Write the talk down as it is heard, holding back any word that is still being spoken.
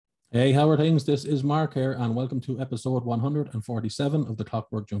Hey, how are things? This is Mark here, and welcome to episode 147 of the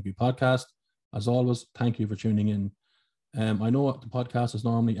Clockwork Junkie podcast. As always, thank you for tuning in. I know the podcast is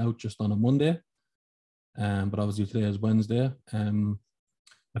normally out just on a Monday, but obviously today is Wednesday. If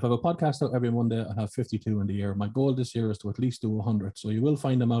I have a podcast out every Monday, I'll have 52 in the year. My goal this year is to at least do 100, so you will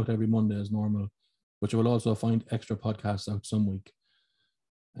find them out every Monday as normal, but you will also find extra podcasts out some week.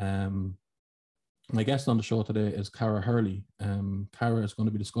 My guest on the show today is Cara Hurley. Cara is going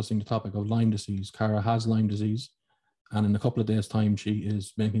to be discussing the topic of Lyme disease. Cara has Lyme disease, and in a couple of days' time, she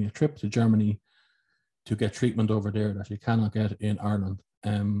is making a trip to Germany to get treatment over there that she cannot get in Ireland.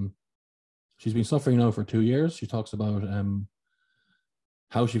 She's been suffering now for 2 years. She talks about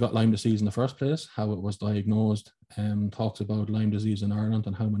how she got Lyme disease in the first place, how it was diagnosed, talks about Lyme disease in Ireland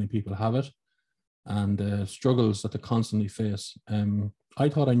and how many people have it, and struggles that they constantly face. I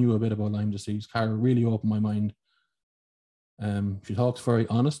thought I knew a bit about Lyme disease. Cara really opened my mind. She talks very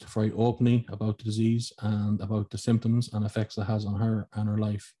honest, very openly about the disease and about the symptoms and effects it has on her and her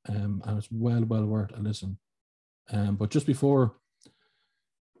life. And it's well worth a listen. But just before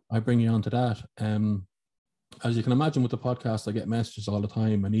I bring you on to that, as you can imagine with the podcast, I get messages all the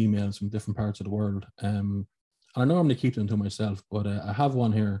time and emails from different parts of the world. I normally keep them to myself, but I have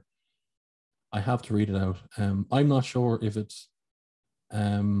one here. I have to read it out. I'm not sure if it's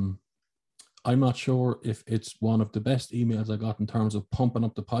one of the best emails I got in terms of pumping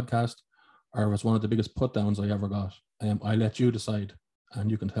up the podcast, or if it's one of the biggest put downs I ever got. I let you decide, and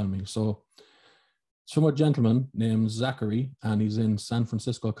you can tell me. So it's from a gentleman named Zachary, and he's in San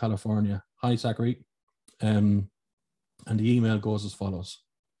Francisco, California. Hi, Zachary. And the email goes as follows.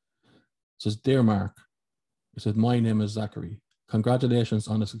 It says, "Dear Mark," it said, "my name is Zachary. Congratulations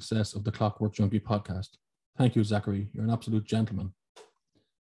on the success of the Clockwork Junkie podcast." Thank you, Zachary. You're an absolute gentleman.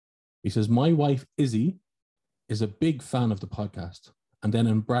 He says, "My wife, Izzy, is a big fan of the podcast." And then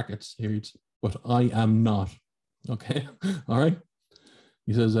in brackets, here it's, "but I am not." Okay. All right.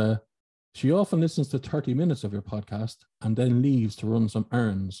 He says, "She often listens to 30 minutes of your podcast and then leaves to run some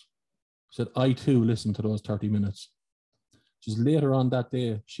errands." He said, "I too listen to those 30 minutes. Just later on that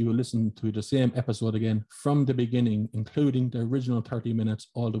day, she will listen to the same episode again from the beginning, including the original 30 minutes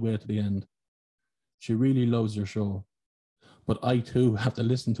all the way to the end. She really loves your show. But I too have to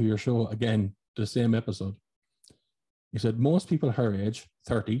listen to your show again, the same episode." He said, "Most people her age,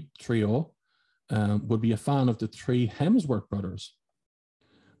 30, 30, would be a fan of the three Hemsworth brothers.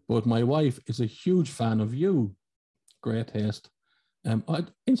 But my wife is a huge fan of you. Great taste."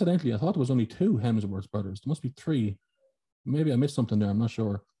 Incidentally, I thought there was only two Hemsworth brothers. There must be three. Maybe I missed something there. I'm not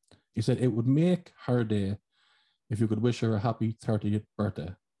sure. He said, "It would make her day if you could wish her a happy 30th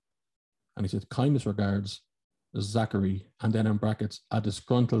birthday." And he said, "Kindest regards, Zachary," and then in brackets, "a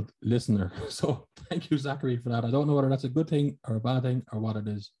disgruntled listener." So thank you, Zachary, for that. I don't know whether that's a good thing or a bad thing or what it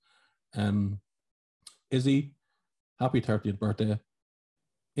is. Izzy, happy 30th birthday.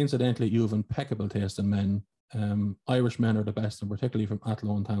 Incidentally, you have impeccable taste in men. Irish men are the best, and particularly from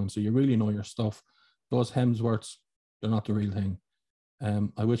Athlone Town, so you really know your stuff. Those Hemsworths, they're not the real thing.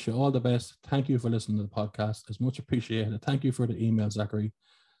 I wish you all the best. Thank you for listening to the podcast. It's much appreciated. Thank you for the email, Zachary.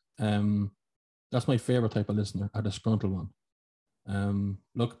 That's my favorite type of listener, a disgruntled one.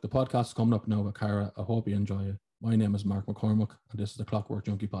 Look, the podcast is coming up now with Cara. I hope you enjoy it. My name is Mark McCormick, and this is the Clockwork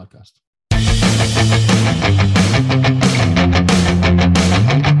Junkie podcast.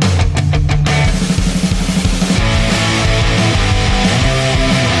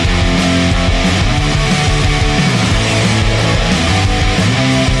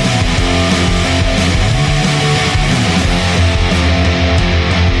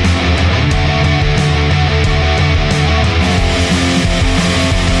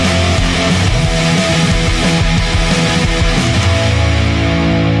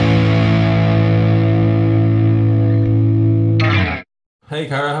 Hey,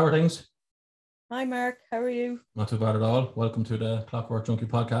 Cara, how are things? Hi, Mark. How are you? Not too bad at all. Welcome to the Clockwork Junkie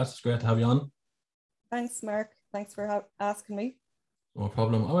podcast. It's great to have you on. Thanks, Mark. Thanks for asking me. No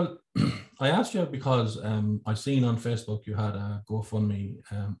problem. Well, I asked you because I seen on Facebook you had a GoFundMe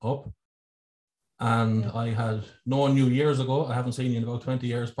up, and I had known you years ago. I haven't seen you in about 20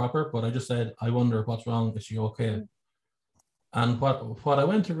 years proper, but I just said, I wonder what's wrong. Is she okay? And what I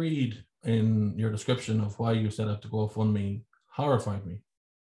went to read in your description of why you set up the GoFundMe horrified me.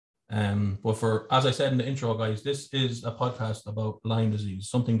 But as I said in the intro, guys, this is a podcast about Lyme disease,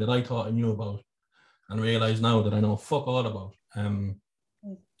 something that I thought I knew about and realize now that I know fuck all about.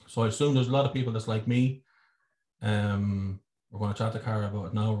 So I assume there's a lot of people that's like me. We're going to chat to Cara about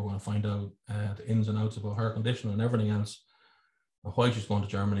it now. We're going to find out the ins and outs about her condition and everything else, and why she's going to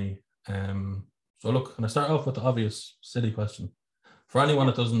Germany. So look, can I start off with the obvious silly question? For anyone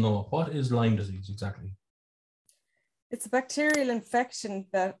that doesn't know, what is Lyme disease exactly? It's a bacterial infection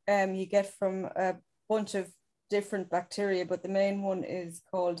that you get from a bunch of different bacteria, but the main one is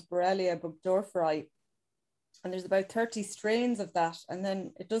called Borrelia burgdorferi. And there's about 30 strains of that. And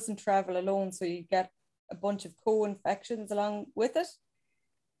then it doesn't travel alone. So you get a bunch of co-infections along with it.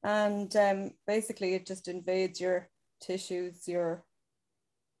 And basically it just invades your tissues, your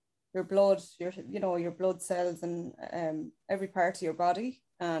blood, your blood cells and every part of your body.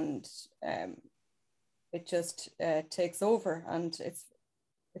 And it just takes over, and it's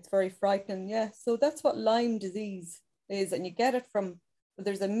very frightening. Yeah, so that's what Lyme disease is, and you get it from.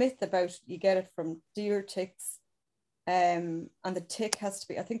 There's a myth about you get it from deer ticks, and the tick has to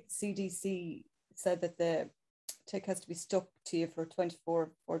be. I think the CDC said that the tick has to be stuck to you for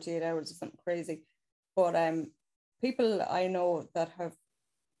 24, 48 hours or something crazy. But people I know that have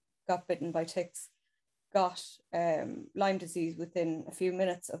got bitten by ticks got Lyme disease within a few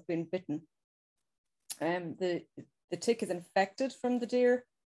minutes of being bitten. The tick is infected from the deer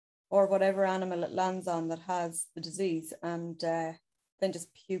or whatever animal it lands on that has the disease, and then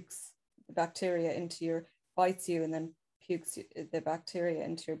just pukes the bacteria bites you and then pukes the bacteria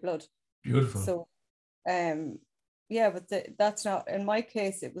into your blood. Beautiful. So, yeah, but that's not, in my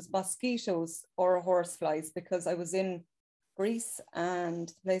case, it was mosquitoes or horseflies, because I was in Greece and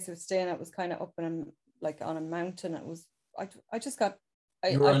the place I was staying at was kind of up on a mountain. It was, I just got...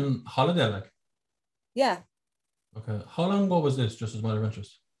 You were on holiday, like? Yeah. Okay. How long ago was this, just as a matter of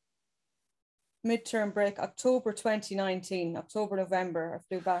interest? Midterm break, October 2019, November. I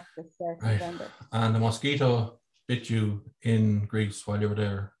flew back this November. And the mosquito bit you in Greece while you were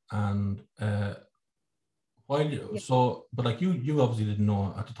there. And but like you obviously didn't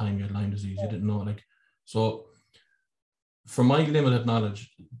know at the time you had Lyme disease. Yeah. You didn't know, like, so from my limited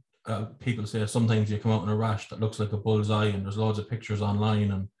knowledge, people say sometimes you come out in a rash that looks like a bullseye, and there's loads of pictures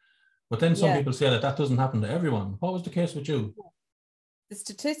online, but then some people say that doesn't happen to everyone. What was the case with you? The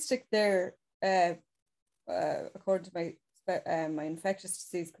statistic there, according to my infectious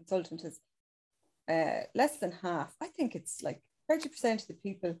disease consultant, is less than half. I think it's like 30% of the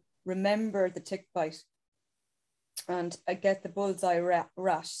people remember the tick bite and get the bullseye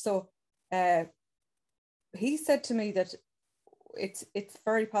rash. So he said to me that it's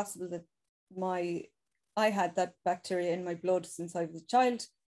very possible that I had that bacteria in my blood since I was a child,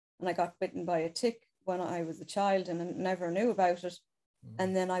 and I got bitten by a tick when I was a child and I never knew about it.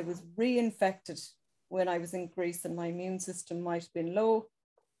 And then I was reinfected when I was in Greece, and my immune system might have been low,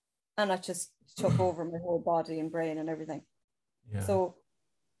 and I just took over my whole body and brain and everything. Yeah. So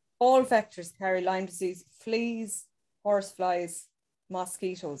all vectors carry Lyme disease: fleas, horseflies,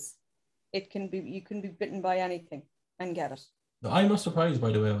 mosquitoes. You can be bitten by anything and get it. I'm not surprised,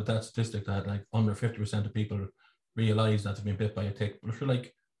 by the way, with that statistic that like under 50% of people realize that they've been bit by a tick. But if you're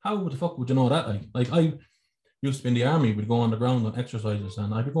like, how the fuck would you know that? Like I used to be in the army, we'd go on the ground on exercises,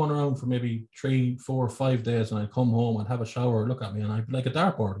 and I'd be going around for maybe 3, 4, 5 days, and I'd come home and have a shower, look at me, and I'd be like a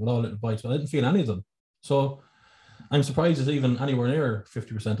dartboard with all little bites, but I didn't feel any of them. So I'm surprised that even anywhere near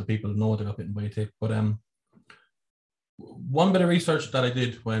 50% of people know they got bitten by a tick. But one bit of research that I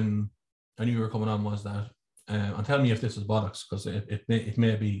did when I knew you were coming on was that, and tell me if this is bollocks, because it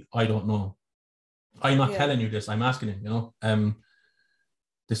may be, I don't know. I'm not telling you this, I'm asking you,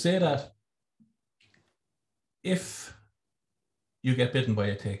 They say that if you get bitten by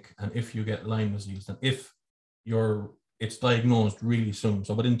a tick and if you get Lyme disease, and if it's diagnosed really soon,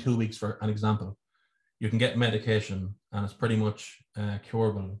 so within 2 weeks, for an example, you can get medication and it's pretty much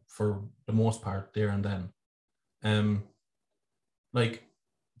curable for the most part there and then. Like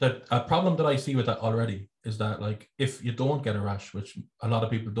that, a problem that I see with that already is that, like, if you don't get a rash, which a lot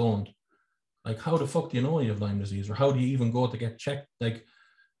of people don't, like, how the fuck do you know you have Lyme disease, or how do you even go to get checked? Like,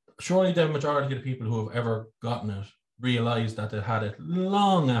 surely the majority of the people who have ever gotten it realize that they had it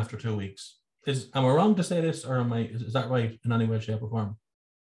long after 2 weeks. Am I wrong to say this, or is that right in any way, shape, or form?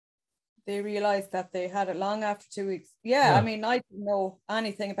 They realized that they had it long after 2 weeks. Yeah, I mean, I didn't know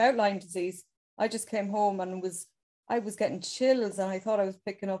anything about Lyme disease. I just came home and I was getting chills, and I thought I was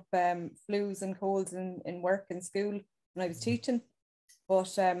picking up flus and colds in work and school when I was teaching.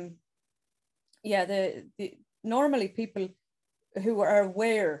 But normally people who are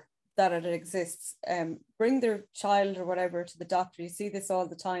aware that it exists bring their child or whatever to the doctor. You see this all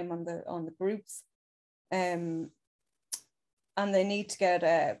the time on the groups, and they need to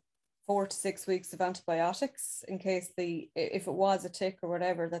get 4 to 6 weeks of antibiotics in case if it was a tick or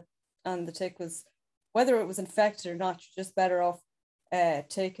whatever, and the tick was, whether it was infected or not, you're just better off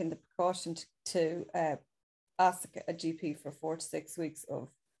taking the precaution to ask a GP for 4 to 6 weeks of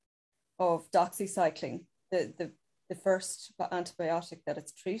doxycycline. The the first antibiotic that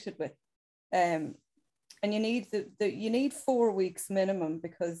it's treated with. And you need you need 4 weeks minimum,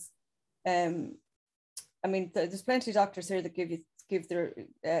 because I mean, there's plenty of doctors here that give their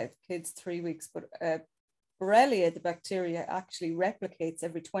kids 3 weeks, but Borrelia, the bacteria, actually replicates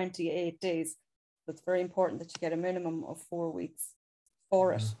every 28 days. So it's very important that you get a minimum of 4 weeks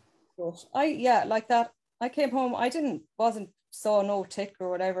for it. But like that, I came home, saw no tick or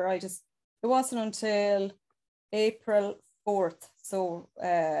whatever. It wasn't until April 4th, so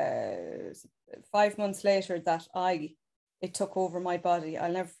 5 months later, that it took over my body.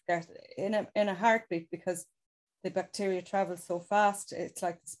 I'll never forget it, in a heartbeat, because the bacteria travels so fast. It's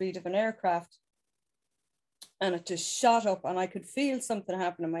like the speed of an aircraft. And it just shot up, and I could feel something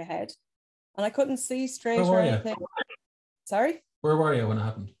happen in my head, and I couldn't see straight or anything. Sorry? Where were you when it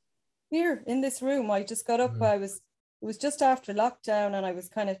happened? Here in this room. I just got up. It was just after lockdown, and I was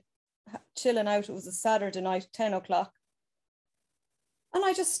kind of chilling out. It was a Saturday night, 10 o'clock. And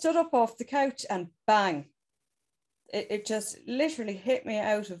I just stood up off the couch, and bang, it just literally hit me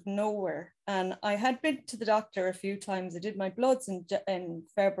out of nowhere. And I had been to the doctor a few times. I did my bloods in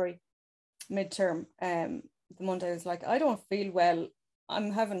February, midterm. The Monday, I was like, I don't feel well.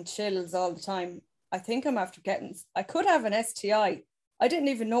 I'm having chills all the time. I think I'm after I could have an STI. I didn't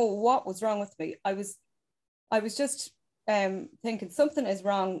even know what was wrong with me. I was just thinking something is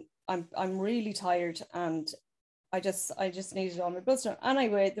wrong. I'm really tired, and I just needed all my bloods done.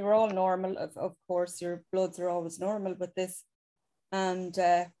 Anyway, they were all normal. Of course, your bloods are always normal with this. And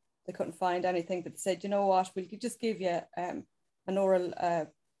they couldn't find anything, but they said, you know what, we'll just give you an oral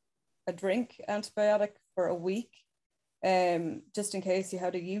a drink antibiotic for a week, just in case you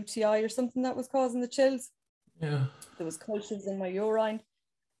had a UTI or something that was causing the chills. Yeah. There was cultures in my urine,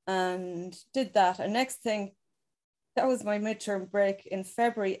 and did that. And next thing, that was my midterm break in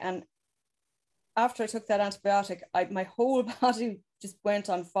February. And after I took that antibiotic, my whole body just went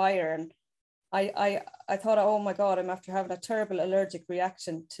on fire. And I thought, oh my God, I'm after having a terrible allergic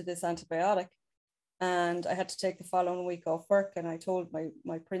reaction to this antibiotic. And I had to take the following week off work. And I told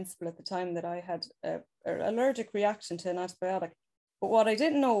my principal at the time that I had an allergic reaction to an antibiotic. But what I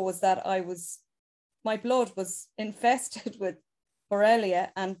didn't know was that my blood was infested with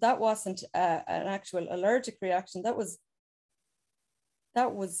Borrelia, and that wasn't an actual allergic reaction. That was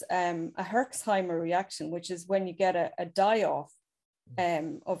a Herxheimer reaction, which is when you get a die-off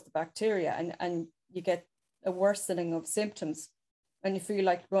of the bacteria, and you get a worsening of symptoms, and you feel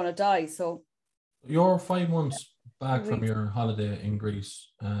like you're going to die. So you're 5 months back from your holiday in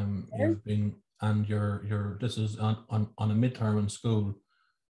Greece. You've been, and you're this is on a midterm in school,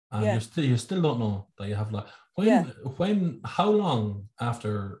 and you still don't know that you have how long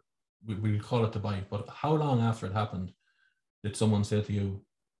after we call it the bite, but how long after it happened did someone say to you,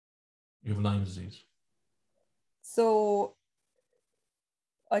 you have Lyme disease? So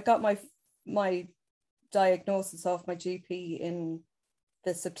I got my diagnosis off my GP in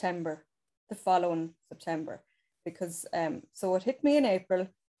the following September, because so it hit me in April.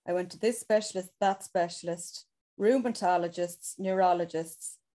 I went to this specialist, that specialist, rheumatologists,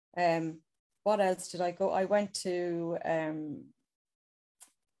 neurologists. What else did I go? I went to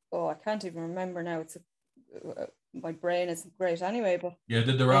I can't even remember now. My brain isn't great anyway, but yeah,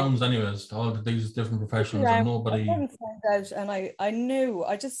 did the rounds anyways, all these different professionals, and nobody. I couldn't find out, and I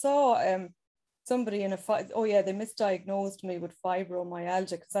just saw somebody in they misdiagnosed me with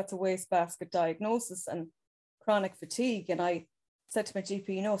fibromyalgia, because that's a wastebasket diagnosis, and chronic fatigue. And I said to my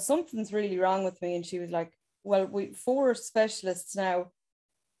GP, something's really wrong with me. And she was like, well, 4 specialists now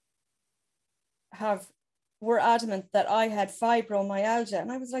were adamant that I had fibromyalgia.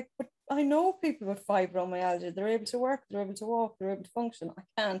 And I was like, but I know people with fibromyalgia. They're able to work, they're able to walk, they're able to function. I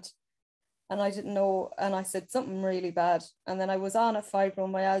can't. And I didn't know. And I said something really bad. And then I was on a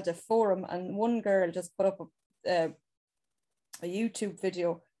fibromyalgia forum, and one girl just put up a YouTube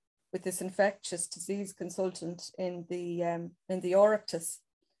video with this infectious disease consultant in the Oireachtas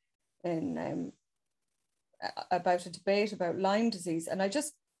about a debate about Lyme disease. And I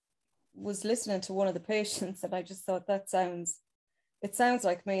just was listening to one of the patients, and I just thought, it sounds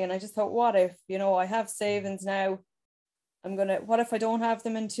like me. And I just thought, what if, I have savings now, what if I don't have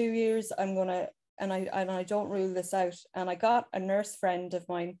them in 2 years? And I don't rule this out. And I got a nurse friend of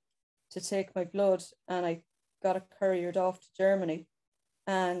mine to take my blood, and I got it couriered off to Germany,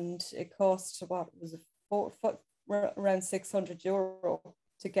 and it cost around €600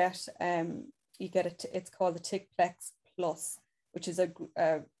 to get. You get it. It's called the Tickplex Plus, which is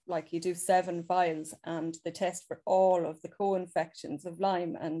you do 7 vials, and they test for all of the co-infections of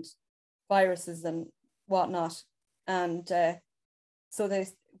Lyme and viruses and whatnot. And so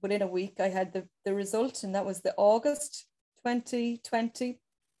within a week, I had the result, and that was the August 2020.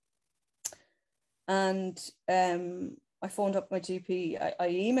 And I phoned up my GP. I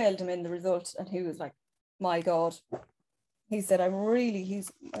emailed him in the result, and he was like, "My God," he said,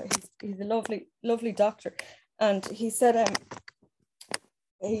 he's a lovely doctor, and he said,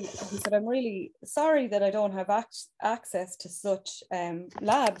 he said, "I'm really sorry that I don't have access to such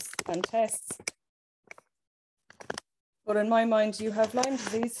labs and tests. But in my mind, you have Lyme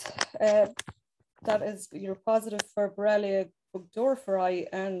disease. That is, you're positive for Borrelia burgdorferi."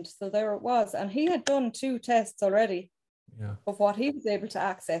 And so there it was. And he had done 2 tests already of what he was able to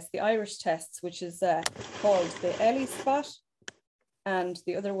access, the Irish tests, which is called the Ellie spot, and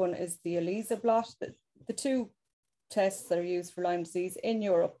the other one is the ELISA blot, the 2 tests that are used for Lyme disease in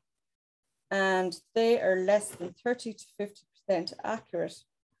Europe. And they are less than 30 to 50% accurate,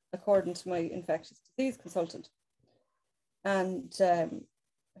 according to my infectious disease consultant. And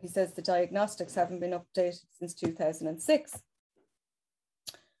he says the diagnostics haven't been updated since 2006.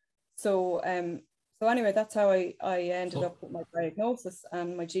 So anyway, that's how I ended up with my diagnosis,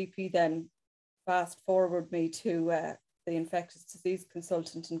 and my GP then fast forwarded me to the infectious disease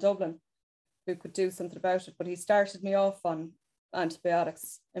consultant in Dublin, who could do something about it. But he started me off on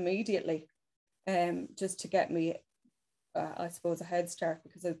antibiotics immediately, just to get me, I suppose, a head start,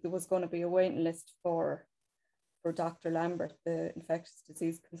 because there was going to be a waiting list for Dr. Lambert, the infectious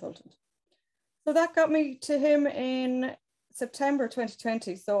disease consultant. So that got me to him in September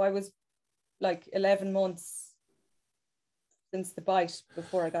 2020. So I was like 11 months since the bite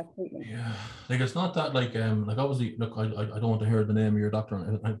before I got treatment. Yeah, like it's not that like obviously, look, I don't want to hear the name of your doctor,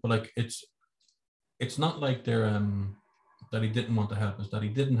 but like it's not like they're that he didn't want to help us, that he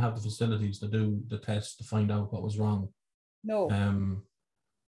didn't have the facilities to do the tests to find out what was wrong. No.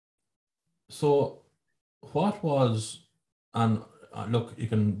 So what was, and look, you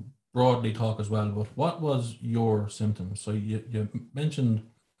can broadly talk as well, but what was your symptoms? So you mentioned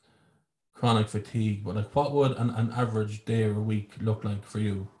chronic fatigue, but like what would an average day or week look like for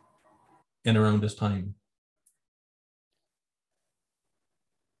you in around this time?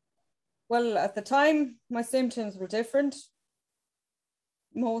 Well, at the time, my symptoms were different,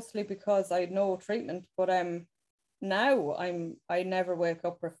 mostly because I had no treatment. But now I never wake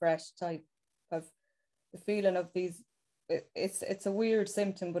up refreshed. I have the feeling of these. It's a weird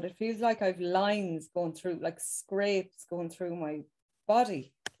symptom, but it feels like I've lines going through, like scrapes going through my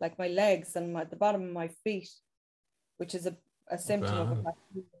body, like my legs and the bottom of my feet, which is a symptom of a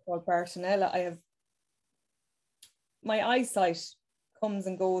bacteria called Bartonella. I have, my eyesight comes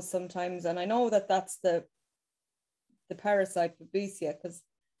and goes sometimes, and I know that that's the parasite Babesia, because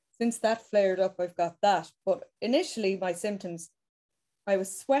since that flared up, I've got that. But initially, my symptoms, I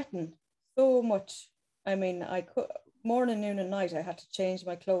was sweating so much. I mean, I could, morning, noon, and night, I had to change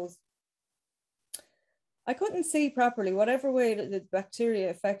my clothes. I couldn't see properly, whatever way the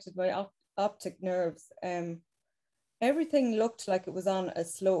bacteria affected my optic nerves. Everything looked like it was on a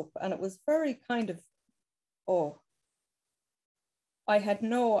slope, and it was very kind of,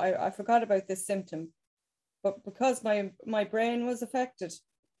 I forgot about this symptom, but because my brain was affected,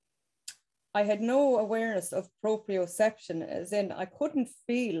 I had no awareness of proprioception, as in I couldn't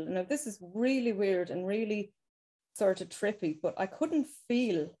feel. Now this is really weird and really sort of trippy, but I couldn't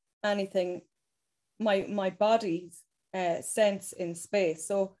feel anything, my body's sense in space.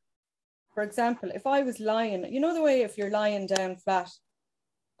 So for example, if I was lying, you know the way if you're lying down flat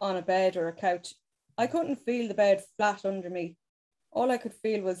on a bed or a couch, I couldn't feel the bed flat under me. All I could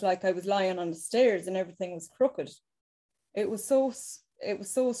feel was like I was lying on the stairs and everything was crooked. It was so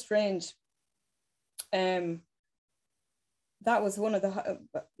strange. That was one of the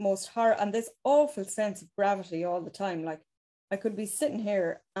most horror, and this awful sense of gravity all the time. Like I could be sitting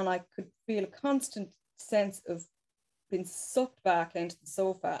here and I could feel a constant sense of being sucked back into the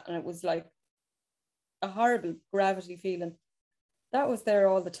sofa, and it was like a horrible gravity feeling. That was there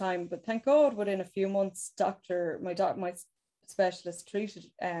all the time. But thank God, within a few months, my specialist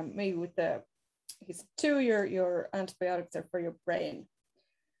treated me with he said, 2, your antibiotics are for your brain.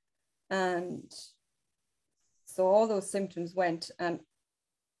 And so all those symptoms went. And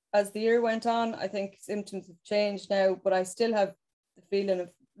as the year went on, I think symptoms have changed now, but I still have the feeling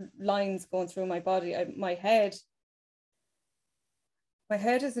of lines going through my body. My head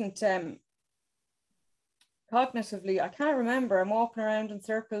isn't cognitively, I can't remember. I'm walking around in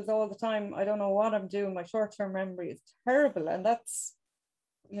circles all the time. I don't know what I'm doing. My short-term memory is terrible. And that's,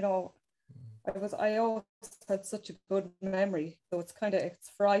 I always had such a good memory. So it's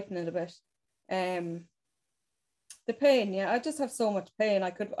frightening a bit. The pain, I just have so much pain.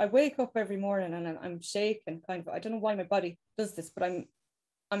 I wake up every morning and I'm shaking, kind of. I don't know why my body does this, but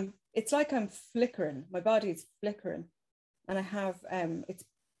it's like I'm flickering. My body's flickering, and I have it's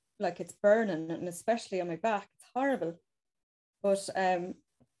like it's burning, and especially on my back, it's horrible. But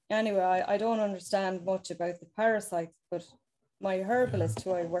anyway, I don't understand much about the parasites, but my herbalist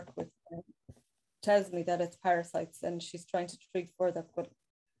who I work with tells me that it's parasites, and she's trying to treat for that, but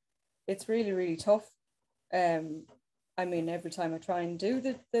it's really, really tough. I mean, every time I try and do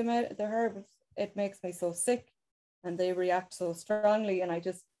the herbs, it makes me so sick, and they react so strongly, and I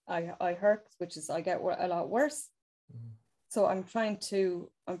hurt, which is I get a lot worse. So I'm trying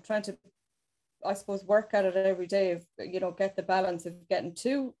to I suppose work at it every day, of get the balance of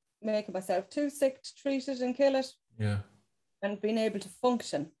making myself too sick to treat it and kill it, and being able to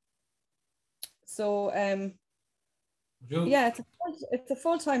function. So it's a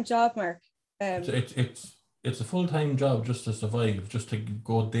full-time job, Mark. It's a full-time job just to survive, just to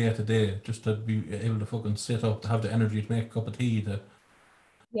go day to day, just to be able to fucking sit up, to have the energy to make a cup of tea.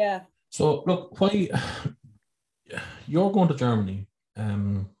 So look, why you're going to Germany,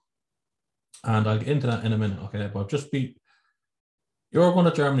 and I'll get into that in a minute, okay? But you're going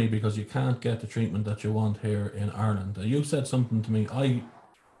to Germany because you can't get the treatment that you want here in Ireland. You said something to me.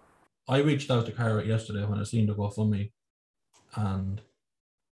 I reached out to Cara yesterday when I seen the GoFundMe, and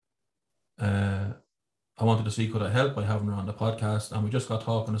I wanted to see could I help by having her on the podcast, and we just got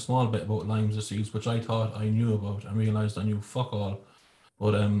talking a small bit about Lyme disease, which I thought I knew about, and realised I knew fuck all.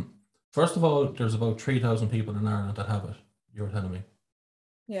 But first of all, there's about 3,000 people in Ireland that have it. You were telling me.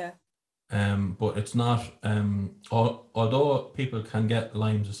 Yeah. But it's not. Although people can get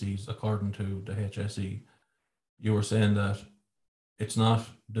Lyme disease according to the HSE, you were saying that it's not.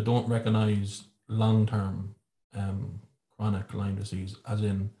 They don't recognise long-term chronic Lyme disease, as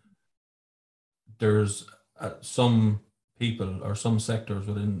in. There's some people or some sectors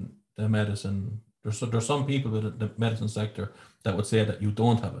within the medicine. There's some people within the medicine sector that would say that you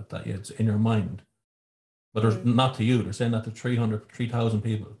don't have it, that it's in your mind. But there's not to you. They're saying that to 3,000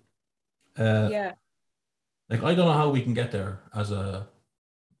 people. Like, I don't know how we can get there as a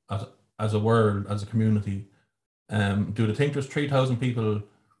world, as a community. Do they think there's 3,000 people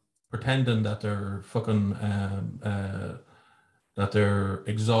pretending that they're fucking that they're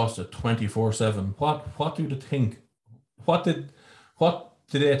exhausted 24/7? What do they think? What did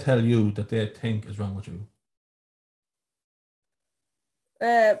they tell you that they think is wrong with you?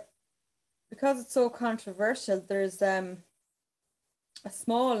 Because it's so controversial, there's a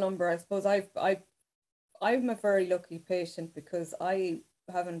small number. I suppose I'm a very lucky patient because I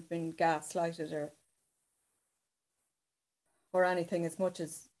haven't been gaslighted or anything as much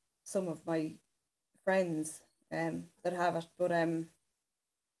as some of my friends that have it. But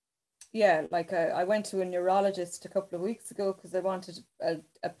like I went to a neurologist a couple of weeks ago because I wanted a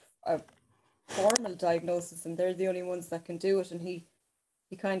formal diagnosis, and they're the only ones that can do it. And he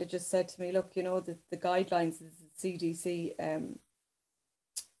kind of just said to me, look, the guidelines of the CDC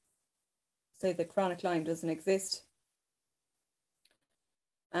say that chronic Lyme doesn't exist.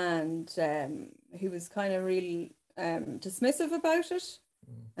 And he was kind of really dismissive about it.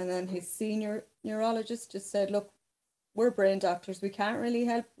 And then his senior neurologist just said, look, we're brain doctors. We can't really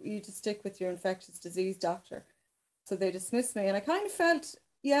help you to stick with your infectious disease doctor. So they dismissed me. And I kind of felt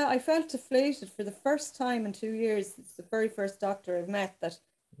deflated for the first time in 2 years. It's the very first doctor I've met that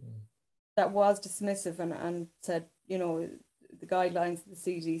was dismissive and said, the guidelines of the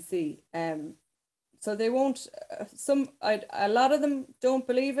CDC. So they won't, a lot of them don't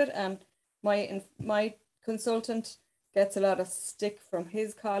believe it. And my consultant gets a lot of stick from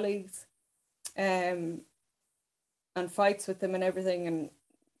his colleagues and fights with them and everything, and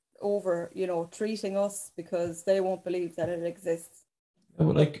over, treating us because they won't believe that it exists. Yeah,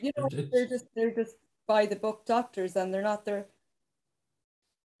 well, like, they're just by the book doctors, and they're not they're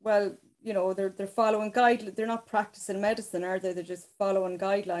following guidelines. They're not practicing medicine, are they? They're just following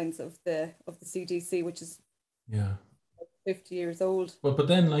guidelines of the CDC, which is 50 years old. But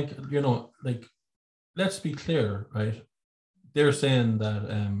then, like, let's be clear, right? They're saying that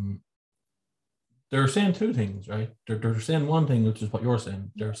they're saying two things, right? They're saying one thing, which is what you're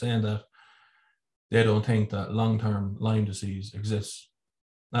saying. They're saying that they don't think that long-term Lyme disease exists.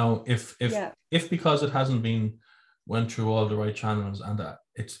 Now, if because it hasn't been went through all the right channels, and that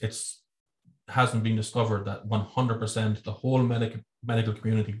it's hasn't been discovered that 100% the whole medical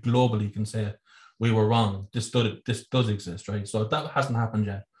community globally can say we were wrong. This does exist, right? So that hasn't happened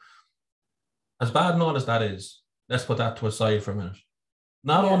yet. As bad and all as that is, let's put that to a side for a minute.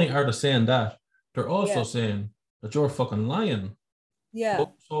 Not only are they saying that, they're also saying that you're fucking lying. Yeah.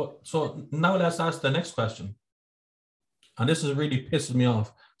 So now let's ask the next question. And this is really pissing me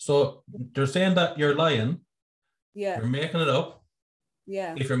off. So they're saying that you're lying. Yeah. You're making it up.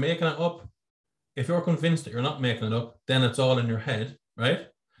 Yeah. If you're making it up, if you're convinced that you're not making it up, then it's all in your head, right?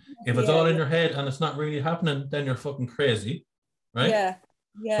 If it's all in your head and it's not really happening, then you're fucking crazy, right? Yeah.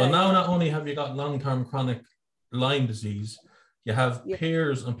 So now Yeah. not only have you got long-term chronic Lyme disease, you have Yeah.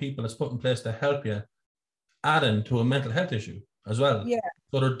 peers and people that's put in place to help you, adding to a mental health issue as well. Yeah.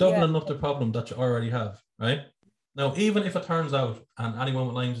 So they're doubling up the problem that you already have, right? Now, even if it turns out, and anyone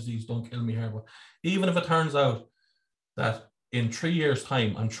with Lyme disease, don't kill me here, but even if it turns out that in 3 years'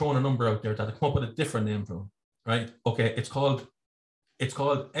 time, I'm throwing a number out there that I come up with a different name for them, right? Okay, it's called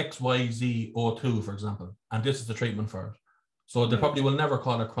XYZ02, for example, and this is the treatment for it. So they probably will never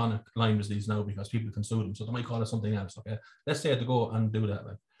call it chronic Lyme disease now because people can sue them. So they might call it something else. Okay, let's say to go and do that,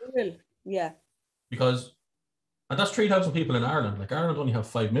 like, yeah, because, and that's 3,000 people in Ireland. Like, Ireland only have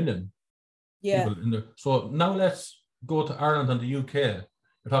 5 million people in there. So now let's go to Ireland and the UK.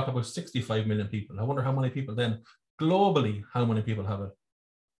 You're talking about 65 million people. I wonder how many people then globally, how many people have it.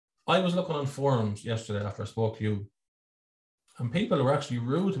 I was looking on forums yesterday after I spoke to you, and people were actually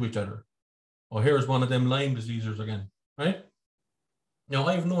rude to each other. Oh, here's one of them Lyme diseases again, right? Now,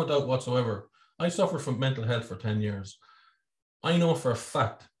 I have no doubt whatsoever. I suffered from mental health for 10 years. I know for a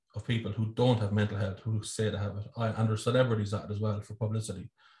fact of people who don't have mental health who say they have it, and there's celebrities at it as well for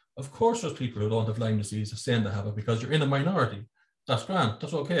publicity. Of course, there's people who don't have Lyme disease saying they have it because you're in a minority. That's grand.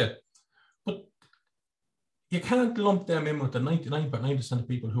 That's okay. But you can't lump them in with the 99.9% of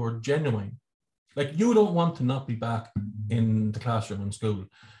people who are genuine. Like, you don't want to not be back in the classroom in school.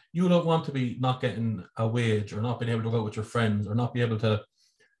 You don't want to be not getting a wage or not being able to go out with your friends or not be able to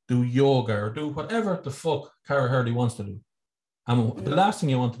do yoga or do whatever the fuck Cara Hurley wants to do. And the last thing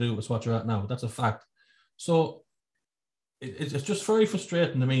you want to do is what you're at now. That's a fact. So it's just very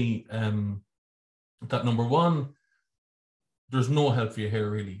frustrating to me that, number one, there's no help for you here,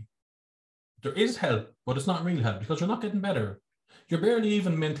 really. There is help, but it's not real help because you're not getting better. You're barely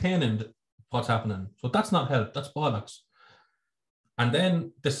even maintaining what's happening. So that's not help. That's bollocks. And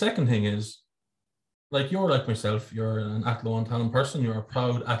then the second thing is, like, you're like myself, you're an Athlone town person, you're a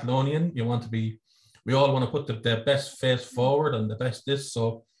proud Athlonian. You want to be, we all want to put the best face forward and the best this.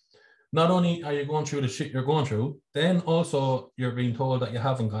 So not only are you going through the shit you're going through, then also you're being told that you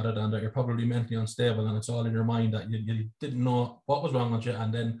haven't got it and that you're probably mentally unstable and it's all in your mind that you didn't know what was wrong with you.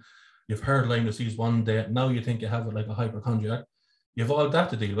 And then you've heard Lyme disease one day, now you think you have it like a hypochondriac. You've all that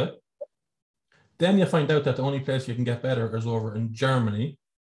to deal with. Then you find out that the only place you can get better is over in Germany.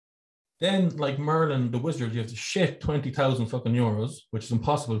 Then, like Merlin the wizard, you have to shit 20,000 fucking euros, which is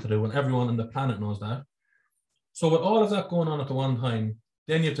impossible to do, and everyone on the planet knows that. So with all of that going on at the one time,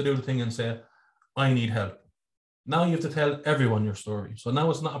 then you have to do the thing and say, I need help. Now you have to tell everyone your story. So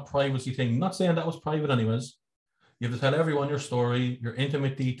now it's not a privacy thing. I'm not saying that was private anyways. You have to tell everyone your story, your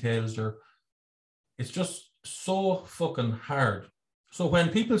intimate details. It's just so fucking hard. So when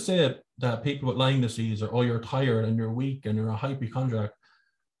people say that people with Lyme disease or, oh, you're tired and you're weak and you're a hypochondriac,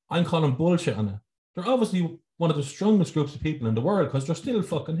 I'm calling bullshit on it. They're obviously one of the strongest groups of people in the world because they're still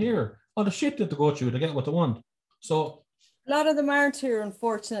fucking here. All the shit that they go through to get what they want. So a lot of them aren't here,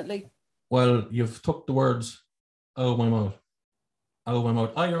 unfortunately. Well, you've took the words out of my mouth. Out of my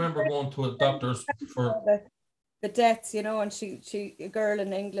mouth. I remember going to a doctor's for the deaths, you know, and she a girl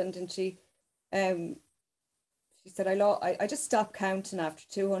in England, and she said, I just stopped counting after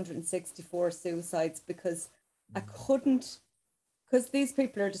 264 suicides because I couldn't, because these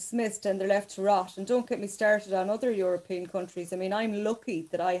people are dismissed and they're left to rot. And don't get me started on other European countries. I mean, I'm lucky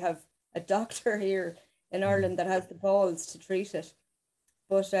that I have a doctor here in Ireland that has the balls to treat it.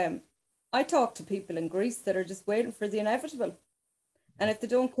 But I talk to people in Greece that are just waiting for the inevitable. And if they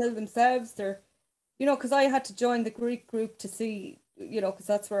don't kill themselves, they're, you know, because I had to join the Greek group to see, you know, because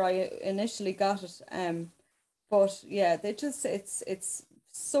that's where I initially got it. But yeah, they just, it's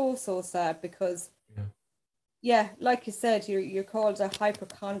so sad because, yeah, like you said, you're called a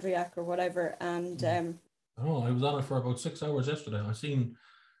hypochondriac or whatever. And I was on it for about 6 hours yesterday.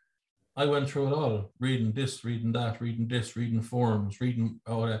 I went through it all, reading this, reading that, reading this, reading forums, reading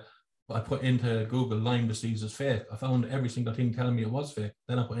I put into Google Lyme disease is fake. I found every single thing telling me it was fake.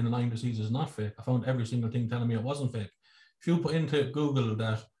 Then I put in Lyme disease is not fake. I found every single thing telling me it wasn't fake. If you put into Google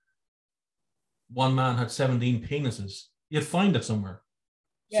that one man had 17 penises, you'd find it somewhere.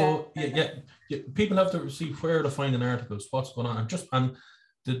 Yeah. So yeah, people have to see where to find an article, what's going on, and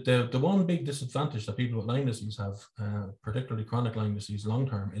the one big disadvantage that people with Lyme disease have, particularly chronic Lyme disease long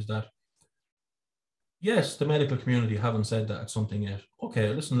term, is that yes, the medical community haven't said that it's something yet. Okay,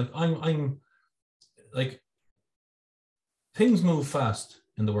 listen, like I'm like, things move fast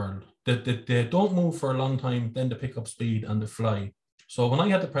in the world. They don't move for a long time, then they pick up speed and they fly. So when I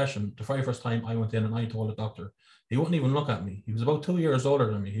had depression, the very first time I went in and I told the doctor, He wouldn't even look at me. He was about 2 years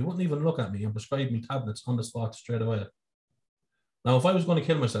older than me. He wouldn't even look at me and prescribed me tablets on the spot straight away. Now, if I was going to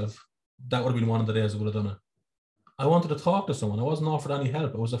kill myself, that would have been one of the days I would have done it. I wanted to talk to someone. I wasn't offered any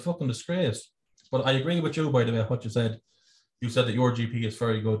help. It was a fucking disgrace. But I agree with you, by the way, what you said. You said that your GP is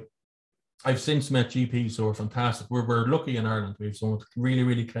very good. I've since met GPs who are fantastic. We're lucky in Ireland. We have some really,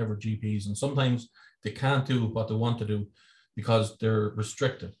 really clever GPs, and sometimes they can't do what they want to do because they're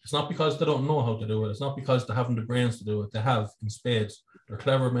restricted. It's not because they don't know how to do it. It's not because they haven't the brains to do it. They have in spades. They're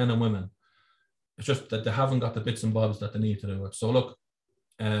clever men and women. It's just that they haven't got the bits and bobs that they need to do it. So look,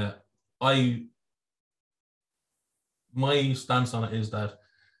 my stance on it is that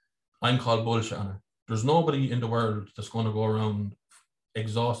I'm called bullshit on it. There's nobody in the world that's going to go around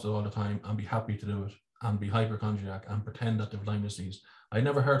exhausted all the time and be happy to do it and be hypochondriac and pretend that they've Lyme disease. I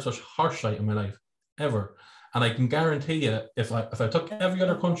never heard such harsh shit in my life, ever. And I can guarantee you, if I took every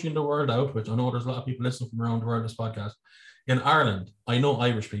other country in the world out, which I know there's a lot of people listening from around the world this podcast, in Ireland, I know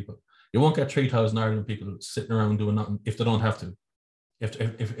Irish people. You won't get 3,000 Ireland people sitting around doing nothing if they don't have to.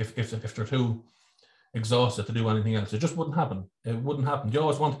 If they're too exhausted to do anything else, it just wouldn't happen. It wouldn't happen. They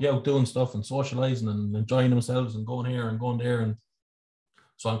always want to be out doing stuff and socializing and enjoying themselves and going here and going there. And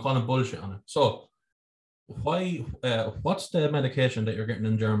so I'm calling bullshit on it. So why? What's the medication that you're getting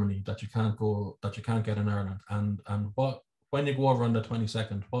in Germany that you can't get in Ireland? And what, when you go over on the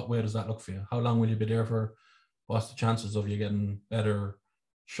 22nd, what way does that look for you? How long will you be there for? What's the chances of you getting better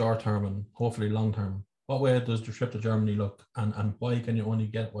short term and hopefully long term? What way does the trip to Germany look? And why can you only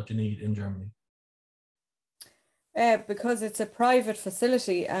get what you need in Germany? Because it's a private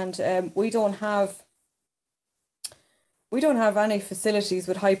facility, and we don't have any facilities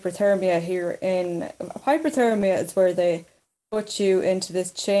with hyperthermia here. Hyperthermia is where they put you into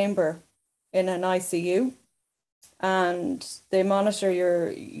this chamber in an ICU, and they monitor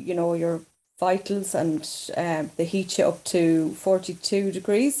your vitals, and they heat you up to 42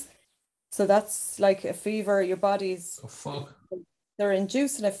 degrees. So that's like a fever. Your body's they're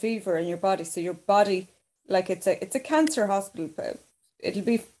inducing a fever in your body. So your body, like it's a cancer hospital. It'll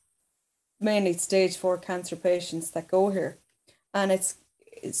be mainly stage 4 cancer patients that go here, and it's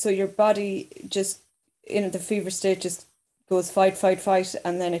so your body just in the fever state just goes fight,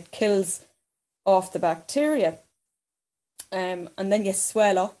 and then it kills off the bacteria, and then you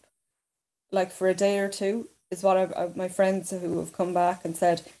swell up like for a day or two is what my friends who have come back and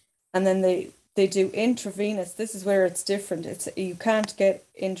said, and then they do intravenous. This is where it's different. You can't get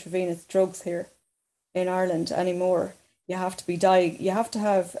intravenous drugs here in Ireland anymore. You have to you have to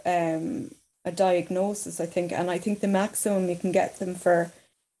have a diagnosis, I think, and I think the maximum you can get them for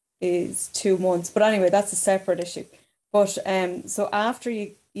is 2 months. But anyway, that's a separate issue. But so after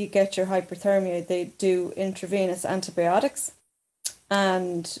you get your hyperthermia, they do intravenous antibiotics,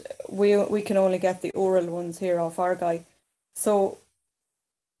 and we can only get the oral ones here off our guy. So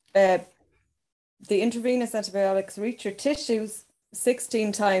the intravenous antibiotics reach your tissues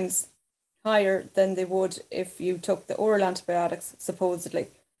 16 times higher than they would if you took the oral antibiotics, supposedly.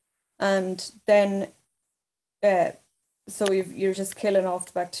 And then, so you're just killing off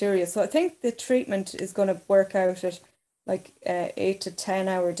the bacteria. So I think the treatment is going to work out at like 8 to 10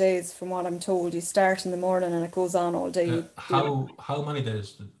 hour days from what I'm told. You start in the morning and it goes on all day. How many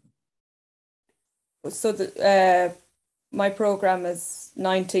days? So my program is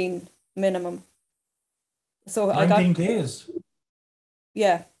 19 minimum. So 19 days?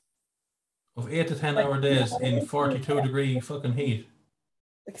 Yeah. Of 8 to 10 hour days in 42 degree fucking heat.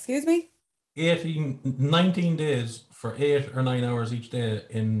 Excuse me? 19 days for 8 or 9 hours each day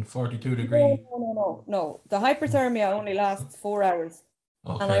in 42 degree. No. The hyperthermia only lasts 4 hours.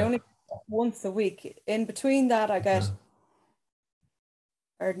 Okay. And I only once a week. In between that, I get,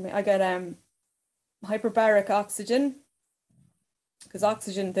 hyperbaric oxygen, because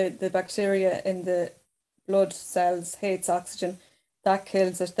oxygen, the bacteria in the blood cells hates oxygen. That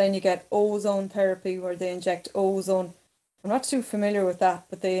kills it. Then you get ozone therapy, where they inject ozone. I'm not too familiar with that,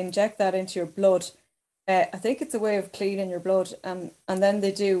 but they inject that into your blood. I think it's a way of cleaning your blood. And then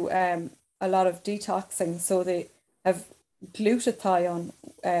they do a lot of detoxing. So they have glutathione,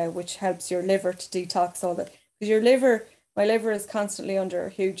 which helps your liver to detox all that. Because my liver is constantly under a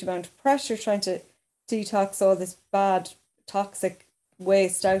huge amount of pressure trying to detox all this bad, toxic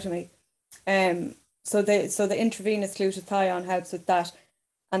waste out of me. So the intravenous glutathione helps with that,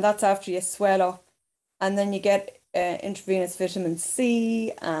 and that's after you swell up, and then you get intravenous vitamin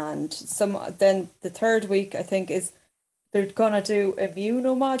C, and then the third week I think is they're gonna do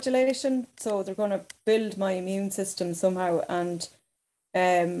immunomodulation, so they're gonna build my immune system somehow, and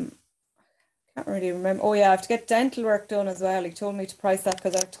can't really remember. Oh yeah, I have to get dental work done as well. He told me to price that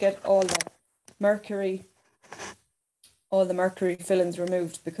because I have to get all the mercury all the mercury fillings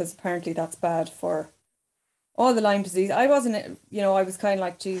removed, because apparently that's bad for all the Lyme disease. I wasn't, I was kind of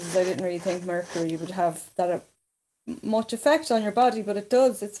like, Jesus, I didn't really think mercury would have that much effect on your body, but it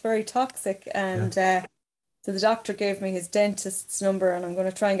does. It's very toxic. And so the doctor gave me his dentist's number, and I'm going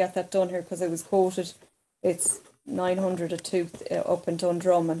to try and get that done here because I was quoted. It's 900 a tooth up in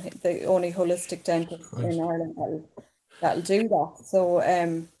Dundrum, and the only holistic dentist in Ireland that'll do that. So,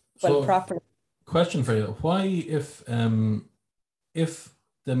 So, properly. question for you: why, if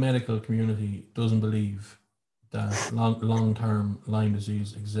the medical community doesn't believe that long-term Lyme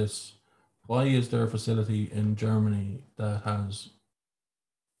disease exists, why is there a facility in Germany that has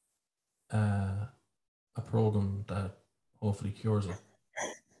a program that hopefully cures it?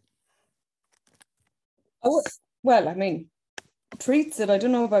 Oh, well, I mean, treats it. I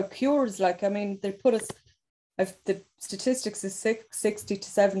don't know about cures. Like, I mean, they put us. The statistics is 60 to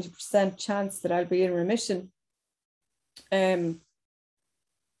 70% chance that I'll be in remission.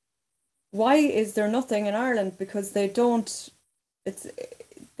 Why is there nothing in Ireland? Because they don't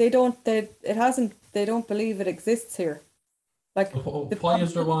believe it exists here. Like, why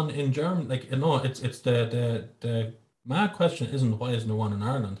is there one in Germany? Like, no, it's the mad question isn't why isn't there one in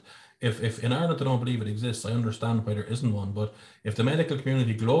Ireland? If in Ireland they don't believe it exists, I understand why there isn't one. But if the medical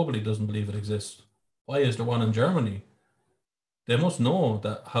community globally doesn't believe it exists, why is there one in Germany? They must know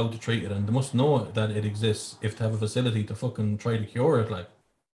that how to treat it, and they must know that it exists if they have a facility to fucking try to cure it. Like,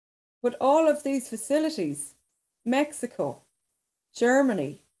 but all of these facilities, Mexico,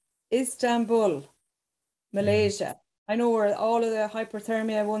 Germany, Istanbul, Malaysia, I know where all of the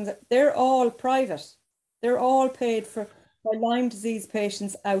hypothermia ones, they're all private. They're all paid for by Lyme disease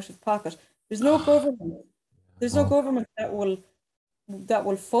patients out of pocket. There's no government. There's no government that will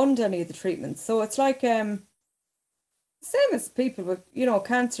fund any of the treatments. So it's like same as people with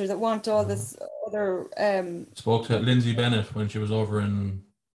cancer that want all this other spoke to Lindsay Bennett when she was over in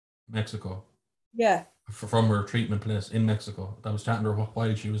Mexico. Yeah. From her treatment place in Mexico. I was chatting to her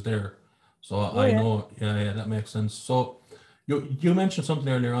while she was there. So I know, yeah, that makes sense. So you mentioned something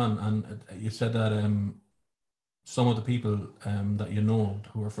earlier on, and you said that some of the people that you know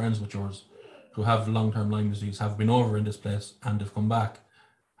who are friends with yours who have long-term Lyme disease have been over in this place and have come back.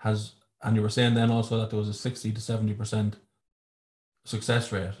 And you were saying then also that there was a 60 to 70%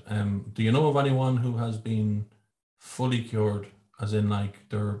 success rate. Do you know of anyone who has been fully cured, as in like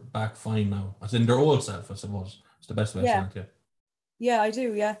they're back fine now, as in their old self, I suppose? It's the best way of saying it, yeah. Yeah, I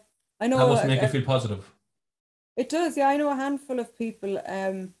do, yeah. I know that must make you feel positive. It does, yeah. I know a handful of people,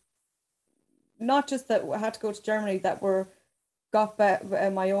 not just that had to go to Germany, that got better.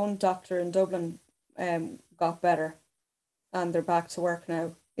 My own doctor in Dublin got better, and they're back to work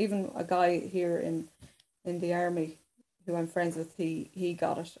now. Even a guy here in the army who I'm friends with, he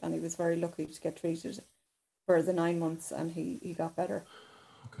got it, and he was very lucky to get treated for the 9 months, and he got better.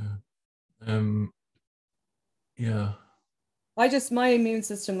 Okay. Yeah. My immune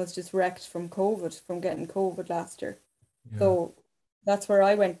system was just wrecked from getting COVID last year. Yeah. So that's where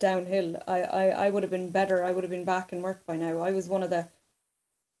I went downhill. I would have been better. I would have been back in work by now. I was one of the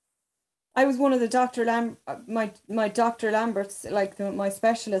my Dr. Lambert's, like my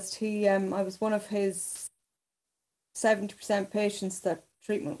specialist. I was one of his 70% patients that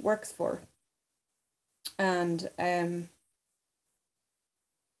treatment works for. And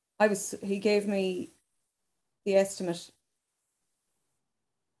he gave me the estimate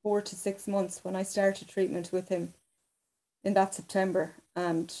 4 to 6 months when I started treatment with him in that September,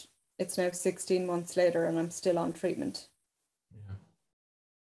 and it's now 16 months later and I'm still on treatment. Yeah.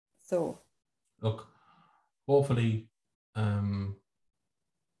 So look, hopefully when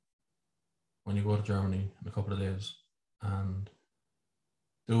you go to Germany in a couple of days and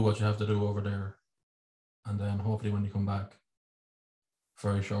do what you have to do over there, and then hopefully when you come back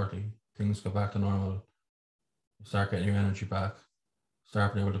very shortly, things go back to normal, you start getting your energy back,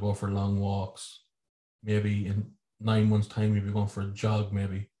 start being able to go for long walks, maybe in 9 months' time you'll be going for a jog,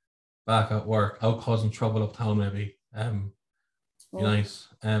 maybe back at work, out causing trouble uptown, maybe. Be nice.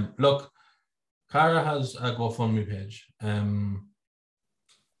 Look, Cara has a GoFundMe page.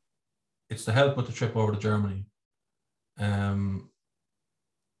 It's to help with the trip over to Germany.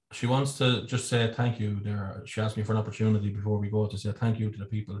 She wants to just say thank you there. She asked me for an opportunity before we go to say thank you to the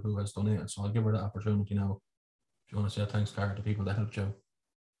people who has donated. So I'll give her that opportunity now. Do you want to say thanks, Cara, to people that helped you?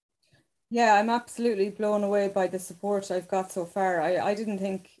 Yeah, I'm absolutely blown away by the support I've got so far. I didn't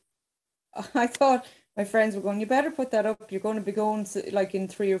think, I thought my friends were going, you better put that up. You're going to be going like in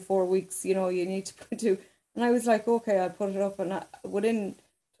 3 or 4 weeks, you need to do. And I was like, okay, I'll put it up. And within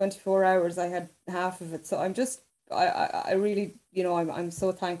 24 hours, I had half of it. So I'm just, I really, I'm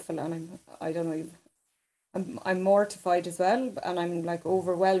so thankful. And I don't know, I'm mortified as well, and I'm like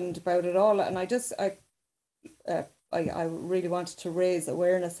overwhelmed about it all. And I really wanted to raise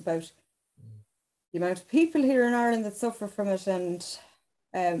awareness about the amount of people here in Ireland that suffer from it, and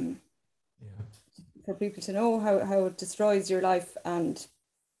Yeah. for people to know how it destroys your life, and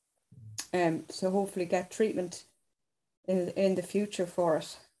to hopefully get treatment in the future for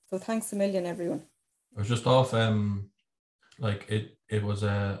it. So thanks a million, everyone. I was just off, like it was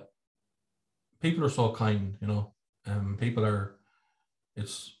people are so kind, you know. People are,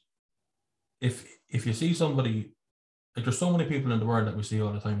 it's, if you see somebody, like there's so many people in the world that we see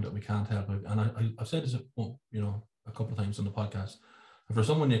all the time that we can't help. And I've said this, you know, a couple of times on the podcast. If there's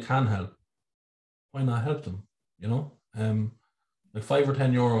someone you can help, why not help them? You know, like 5 or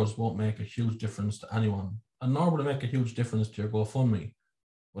 10 euros won't make a huge difference to anyone, and nor will it make a huge difference to your GoFundMe.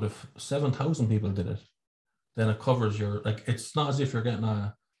 But if 7,000 people did it, then it covers your, like, it's not as if you're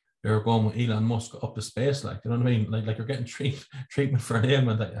getting you're going with Elon Musk up to space, like, you know what I mean? Like you're getting treatment for an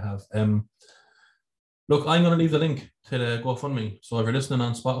ailment that you have. Look, I'm going to leave the link to the GoFundMe. So if you're listening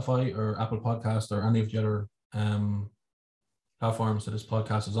on Spotify or Apple Podcast or any of the other platforms that this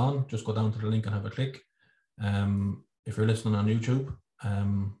podcast is on, just go down to the link and have a click. If you're listening on YouTube,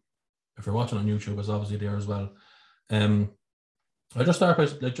 if you're watching on YouTube, it's obviously there as well. I just start by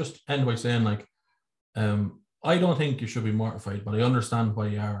just end by saying, like, I don't think you should be mortified, but I understand why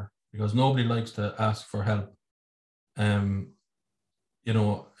you are, because nobody likes to ask for help. You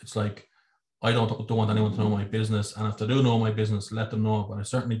know, it's like, I don't want anyone to know my business, and if they do know my business, let them know. But I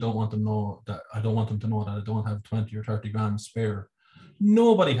certainly don't want them to know that I don't have 20 or 30 grand spare.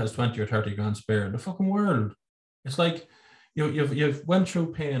 Nobody has 20 or 30 grand spare in the fucking world. It's like you've went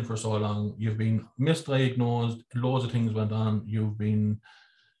through pain for so long. You've been misdiagnosed. Loads of things went on. You've been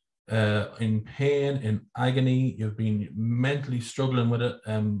in pain, in agony. You've been mentally struggling with it,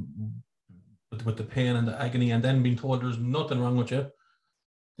 with the pain and the agony, and then being told there's nothing wrong with you.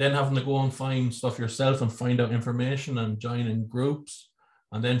 Then having to go and find stuff yourself and find out information and join in groups,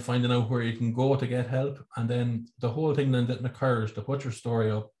 and then finding out where you can go to get help. And then the whole thing then getting the courage to put your story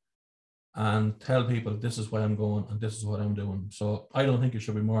up and tell people, this is why I'm going and this is what I'm doing. So I don't think you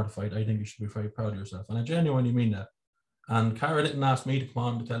should be mortified. I think you should be very proud of yourself. And I genuinely mean that. And Cara didn't ask me to come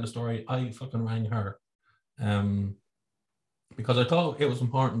on to tell the story. I fucking rang her. Because I thought it was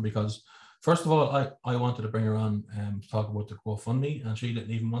important, because first of all, I wanted to bring her on to talk about the GoFundMe, and she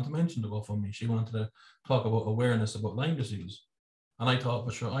didn't even want to mention the GoFundMe. She wanted to talk about awareness about Lyme disease. And I thought,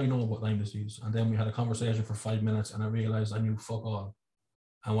 but sure, I know about Lyme disease. And then we had a conversation for 5 minutes, and I realized I knew fuck all.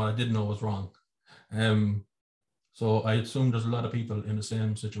 And what I didn't know was wrong. So I assume there's a lot of people in the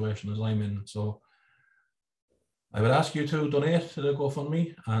same situation as I'm in. So I would ask you to donate to the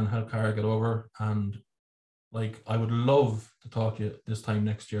GoFundMe and help Cara get over. And like, I would love to talk to you this time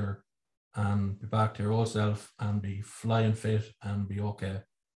next year and be back to your old self and be flying fit and be okay.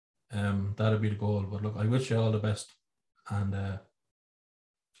 That'd be the goal. But look, I wish you all the best, and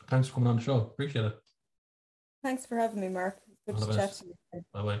thanks for coming on the show. Appreciate it. Thanks for having me, Mark. Good to chat to you.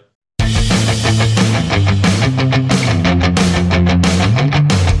 Bye bye.